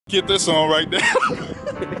Get this on right now.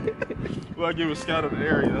 Well, I give a scout of the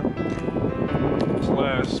area /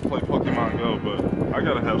 play Pokemon Go, but I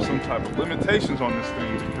gotta have some type of limitations on this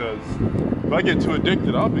thing because if I get too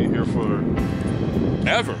addicted, I'll be here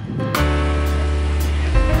forever.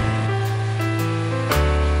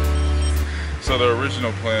 So the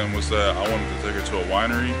original plan was that I wanted to take her to a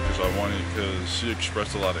winery because she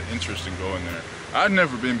expressed a lot of interest in going there. I'd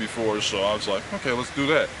never been before, so I was like, okay, let's do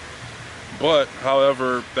that. But,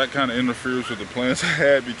 however, that kind of interferes with the plans I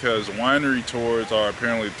had because winery tours are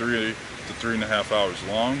apparently 3 to 3.5 hours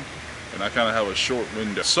long, and I kind of have a short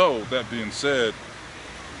window. So, that being said,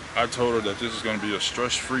 I told her that this is going to be a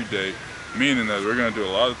stress-free date, meaning that we're going to do a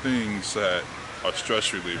lot of things that are stress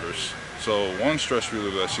relievers. So, one stress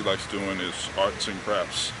reliever that she likes doing is arts and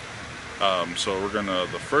crafts. So,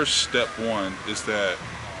 the first step one is that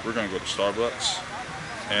we're going to go to Starbucks.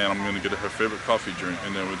 And I'm gonna get her favorite coffee drink,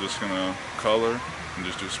 and then we're just gonna color and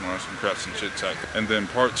just do some arts and crafts and chit chat. And then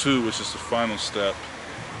part 2, which is the final step,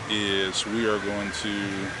 is we are going to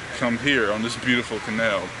come here on this beautiful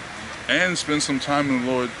canal and spend some time in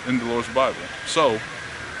the Lord's Bible. So,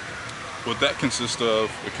 what that consists of,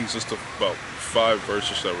 it consists of about 5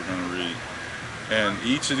 verses that we're gonna read, and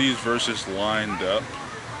each of these verses lined up,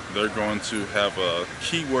 they're going to have a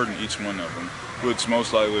key word in each one of them, which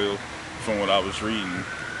most likely, from what I was reading,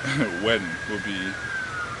 wedding will be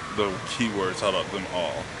the key words out of them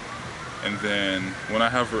all. And then when I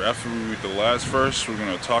have her, after we read the last verse, we're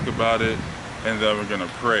going to talk about it, and then we're going to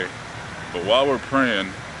pray. But while we're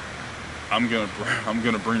praying, I'm gonna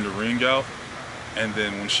bring the ring out, and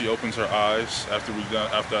then when she opens her eyes, after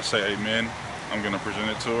I say amen, I'm going to present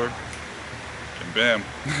it to her, and bam,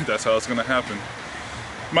 that's how it's going to happen.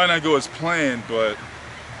 Might not go as planned, but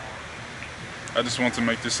I just want to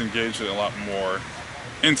make this engagement a lot more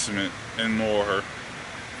intimate and more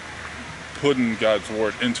putting God's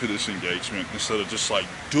word into this engagement instead of just like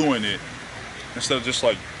doing it just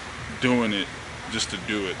to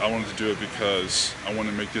do it. I wanted to do it because I want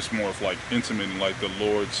to make this more of like intimate and like the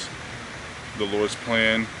Lord's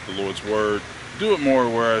plan, the Lord's word. Do it more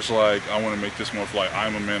whereas like I want to make this more of like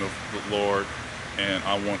I'm a man of the Lord and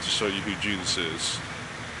I want to show you who Jesus is.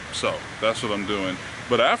 So that's what I'm doing.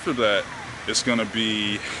 But after that, it's gonna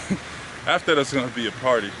be it's gonna be a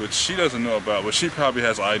party, which she doesn't know about, but she probably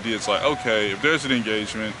has ideas like, okay, if there's an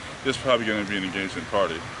engagement, there's probably gonna be an engagement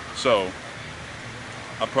party. So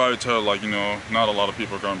I'll probably tell her like, you know, not a lot of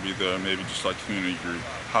people are gonna be there, maybe just like community group.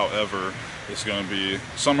 However, it's gonna be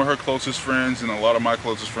some of her closest friends and a lot of my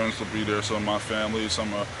closest friends will be there, some of my family,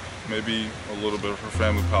 maybe a little bit of her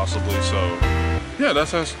family possibly. So yeah,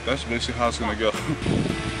 that's basically how it's gonna go.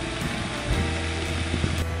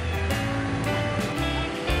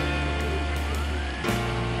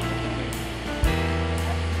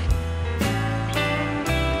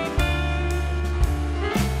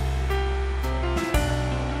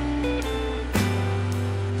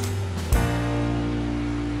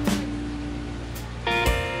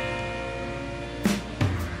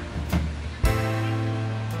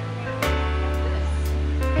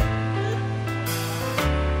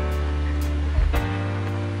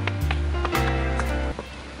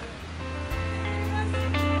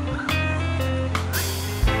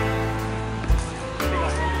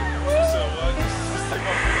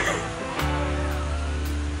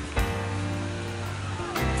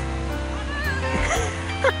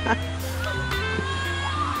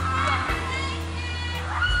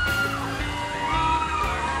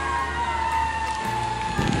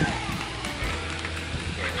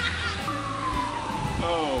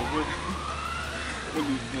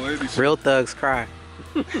 Real thugs cry.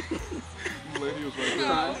 The lady was right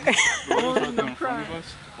there. The lady was right there in front of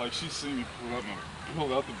us. Like she seen me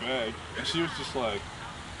pull out the bag, and she was just like,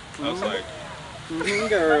 I was like,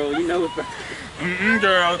 girl, you know what?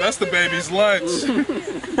 Girl, that's the baby's lunch.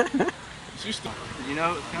 She's still. Did you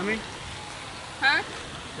know it was coming? Huh?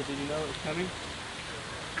 Did you know it was coming?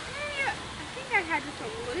 Yeah, I think I had just a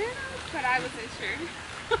little, but I wasn't sure.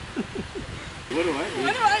 What do I do?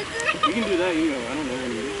 What do I do? You can do that, you know, I don't know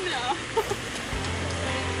anything. No.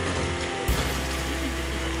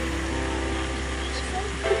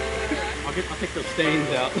 I'll take those stains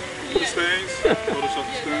out. The stains? Photoshop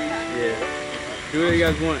the stains? Yeah. Do whatever you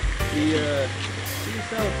guys want. See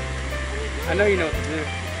yourself. I know you know what to do.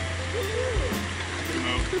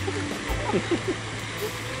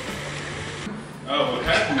 Oh, what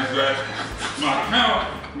happened is that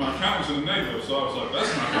my account was in the negative, so I was like,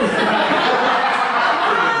 that's not good.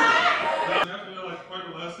 After that, like, quite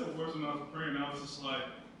the last couple words when I was praying, I was just like,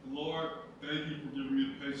 Lord, thank you for giving me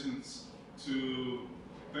the patience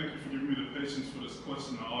for this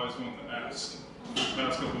question I always wanted to ask. this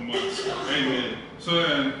past couple months. Amen. So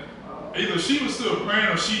then, either she was still praying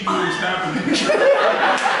or she knew it was happening.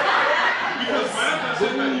 Because right after I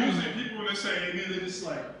said that, usually people when they say amen, they just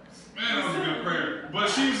like, man, that was a good prayer. But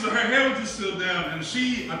her head was just still down, and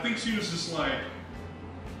I think she was just like,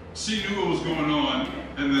 she knew what was going on,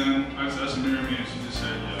 and then I just asked her to marry me, and she just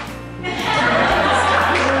said,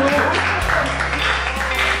 yeah.